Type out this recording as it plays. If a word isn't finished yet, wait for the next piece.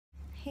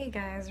Hey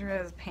guys,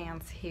 Rose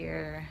Pants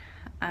here.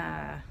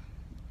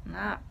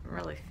 Not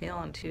really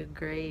feeling too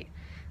great.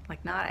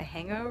 Like, not a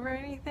hangover or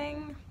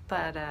anything,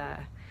 but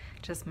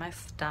just my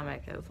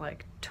stomach is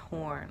like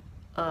torn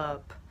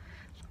up.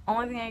 The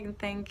only thing I can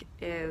think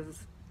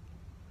is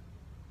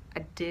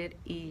I did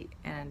eat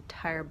an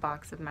entire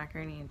box of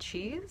macaroni and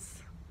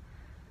cheese.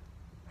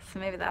 So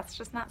maybe that's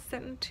just not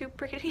sitting too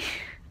pretty.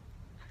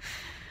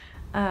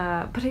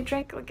 But I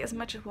drank like as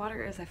much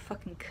water as I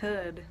fucking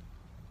could.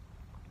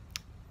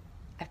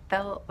 I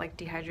felt like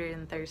dehydrated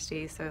and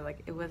thirsty, so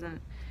like it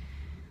wasn't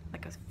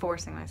like I was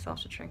forcing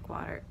myself to drink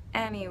water.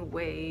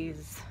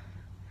 Anyways,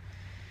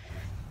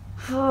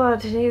 oh,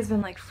 today's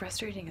been like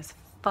frustrating as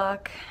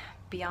fuck,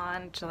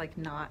 beyond to like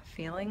not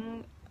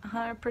feeling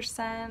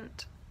 100%.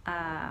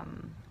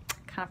 Kind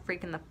of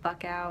freaking the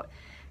fuck out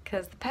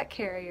because the pet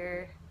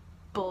carrier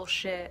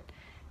bullshit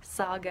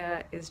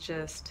saga is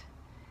just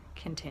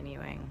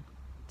continuing.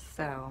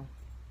 So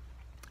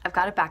I've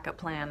got a backup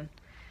plan.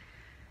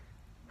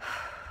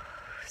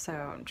 So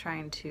I'm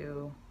trying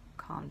to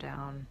calm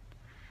down.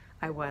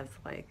 I was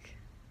like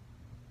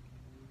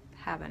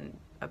having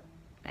an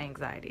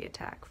anxiety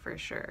attack for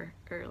sure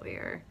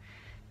earlier,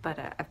 but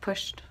I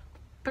pushed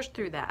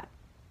through that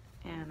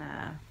and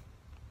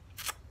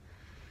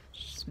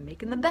just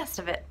making the best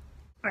of it.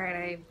 All right,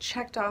 I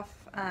checked off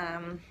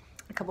a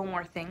couple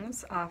more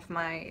things off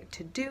my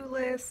to-do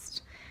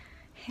list.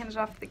 Handed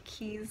off the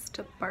keys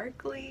to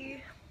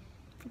Barkley,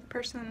 the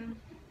person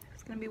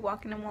who's gonna be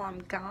walking in while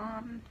I'm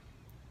gone.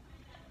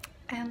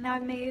 And now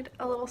I've made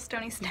a little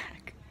stony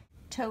snack.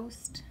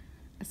 Toast,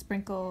 a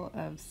sprinkle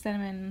of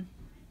cinnamon,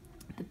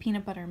 the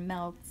peanut butter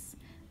melts,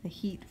 the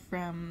heat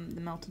from the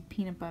melted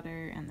peanut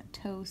butter and the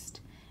toast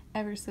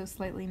ever so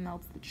slightly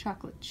melts the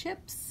chocolate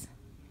chips,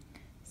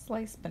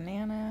 sliced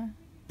banana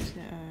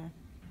to,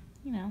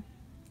 you know,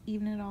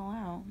 even it all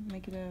out,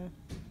 make it a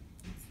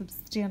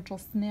substantial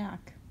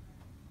snack.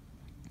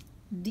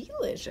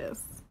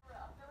 Delicious.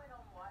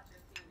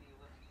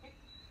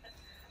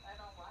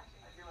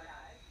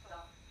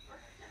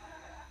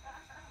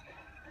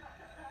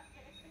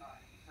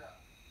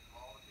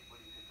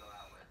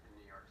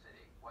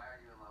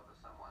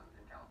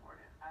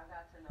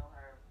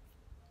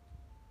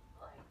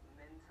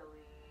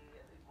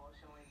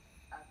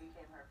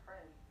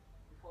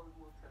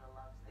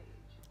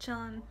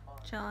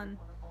 Chillin',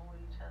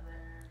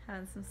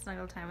 having some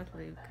snuggle time with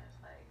Luke.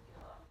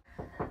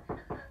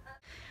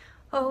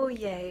 Oh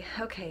yay,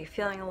 okay,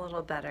 feeling a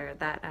little better.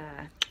 That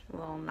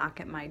little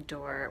knock at my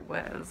door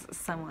was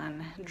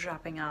someone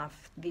dropping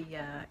off the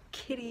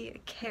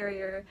kitty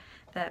carrier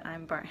that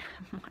I'm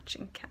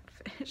watching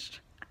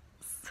Catfish.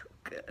 So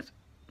good.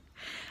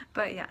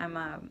 But yeah,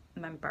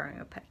 I'm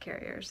borrowing a pet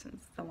carrier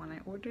since the one I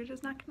ordered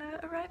is not gonna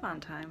arrive on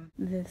time.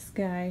 This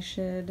guy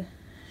should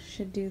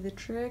do the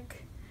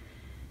trick.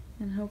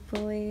 And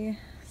hopefully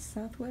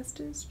Southwest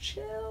is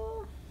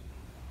chill.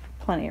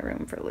 Plenty of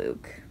room for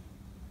Luke.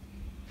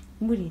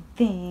 What do you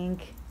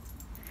think?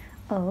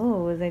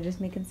 Oh, was I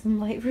just making some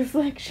light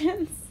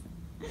reflections?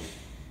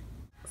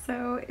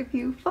 So if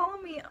you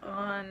follow me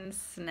on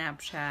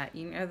Snapchat,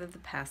 you know that the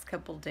past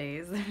couple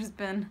days there's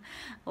been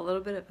a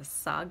little bit of a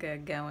saga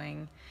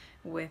going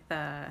with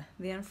the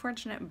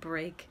unfortunate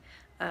break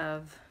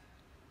of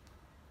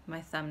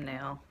my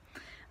thumbnail.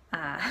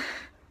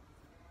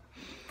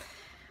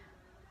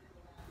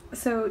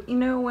 So, you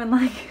know when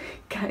like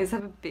guys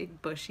have a big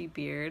bushy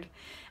beard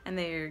and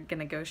they're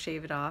gonna go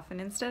shave it off,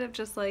 and instead of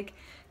just like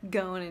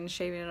going and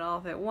shaving it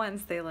off at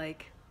once, they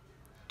like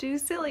do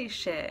silly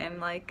shit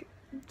and like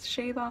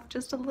shave off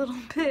just a little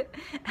bit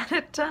at a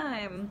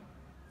time.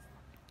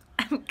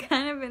 I've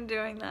kind of been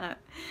doing that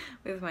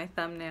with my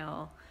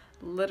thumbnail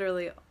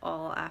literally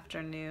all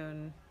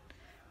afternoon.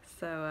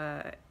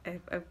 So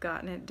I've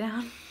gotten it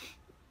down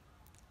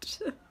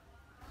to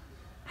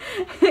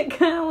it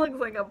kind of looks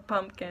like a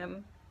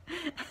pumpkin.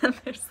 And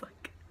there's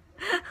like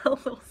a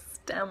little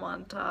stem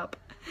on top.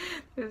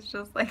 There's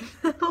just like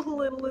the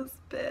littlest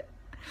bit.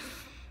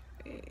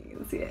 You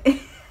can see it.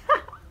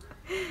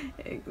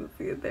 You can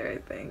see it there, I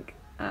think.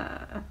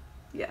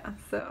 Yeah,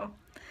 so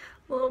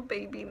little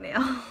baby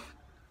nail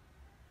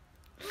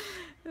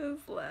is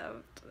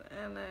left,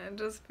 and it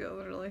just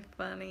feels really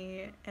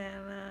funny,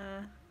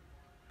 and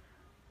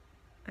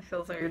it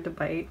feels weird to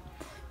bite,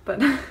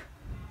 but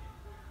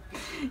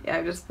yeah,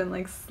 I've just been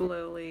like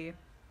slowly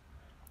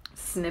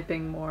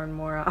snipping more and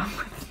more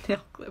off with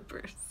nail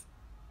clippers.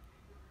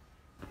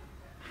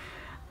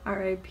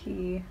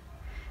 R.I.P.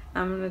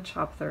 I'm gonna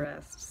chop the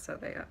rest so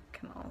they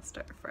can all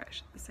start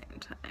fresh at the same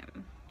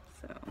time.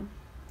 So,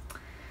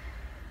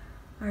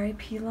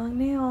 R.I.P. long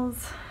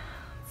nails.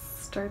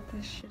 Let's start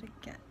this shit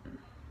again.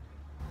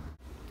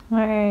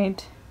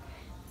 Alright,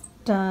 it's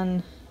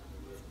done.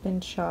 It's been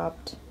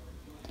chopped.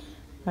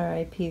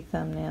 R.I.P.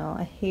 thumbnail.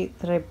 I hate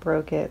that I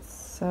broke it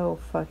so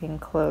fucking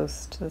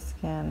close to the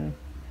skin.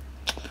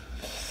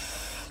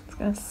 It's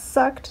gonna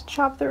suck to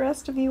chop the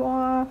rest of you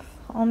off.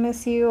 I'll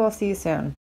miss you. I'll see you soon.